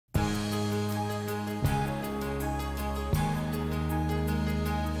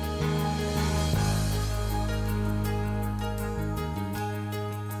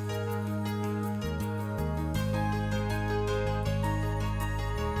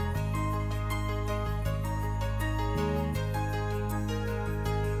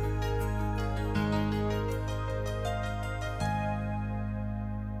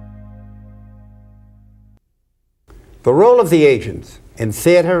The role of the agent in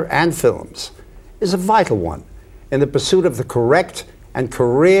theater and films is a vital one in the pursuit of the correct and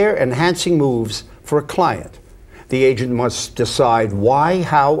career-enhancing moves for a client. The agent must decide why,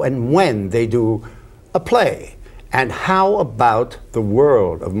 how, and when they do a play, and how about the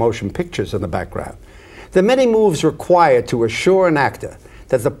world of motion pictures in the background. The many moves required to assure an actor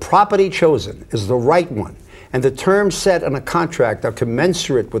that the property chosen is the right one and the terms set in a contract are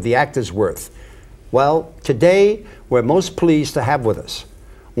commensurate with the actor's worth. Well, today we're most pleased to have with us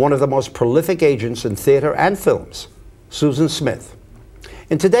one of the most prolific agents in theater and films, Susan Smith.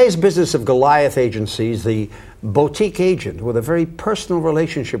 In today's business of Goliath agencies, the boutique agent with a very personal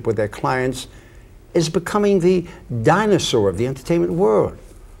relationship with their clients is becoming the dinosaur of the entertainment world.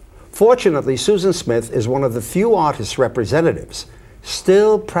 Fortunately, Susan Smith is one of the few artist representatives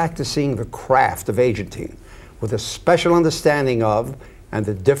still practicing the craft of agenting with a special understanding of and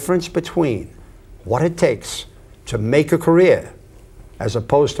the difference between what it takes to make a career as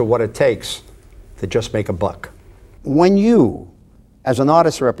opposed to what it takes to just make a buck. When you, as an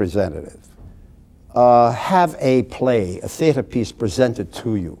artist representative, have a play, a theater piece presented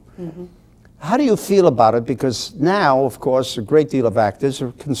to you, how do you feel about it? Because now, of course, a great deal of actors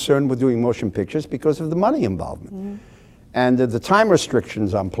are concerned with doing motion pictures because of the money involvement. And the time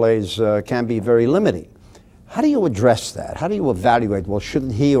restrictions on plays can be very limiting. How do you address that? How do you evaluate, well,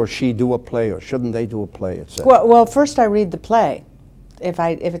 shouldn't he or she do a play, or shouldn't they do a play, etc.? Well, first I read the play, if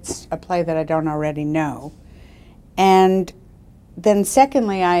it's a play that I don't already know. And then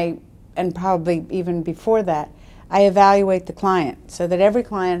secondly, and probably even before that, I evaluate the client so that every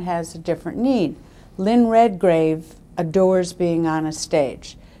client has a different need. Lynn Redgrave adores being on a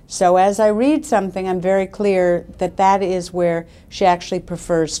stage. So as I read something, I'm very clear that that is where she actually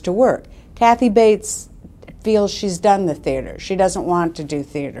prefers to work. Kathy Bates feels she's done the theater. She doesn't want to do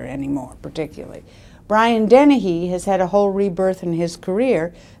theater anymore, particularly. Brian Dennehy has had a whole rebirth in his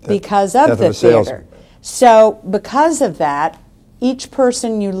career because of the theater. So because of that, each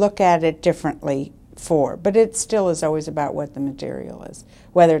person you look at it differently for, but it still is always about what the material is,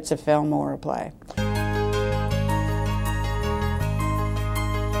 whether it's a film or a play.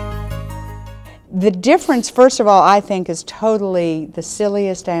 The difference, first of all, I think is totally the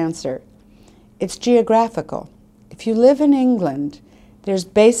silliest answer. It's geographical. If you live in England, there's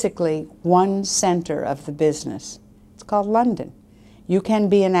basically one center of the business. It's called London. You can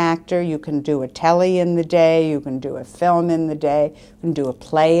be an actor, you can do a telly in the day, you can do a film in the day, you can do a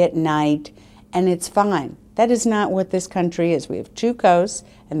play at night, and it's fine. That is not what this country is. We have two coasts,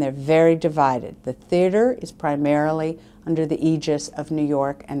 and they're very divided. The theater is primarily under the aegis of New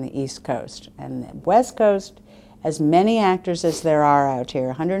York and the East Coast. And the West Coast, as many actors as there are out here,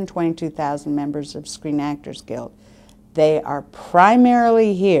 122,000 members of Screen Actors Guild, they are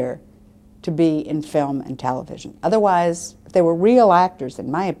primarily here to be in film and television. Otherwise, if they were real actors, in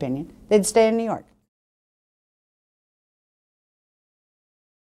my opinion, they'd stay in New York.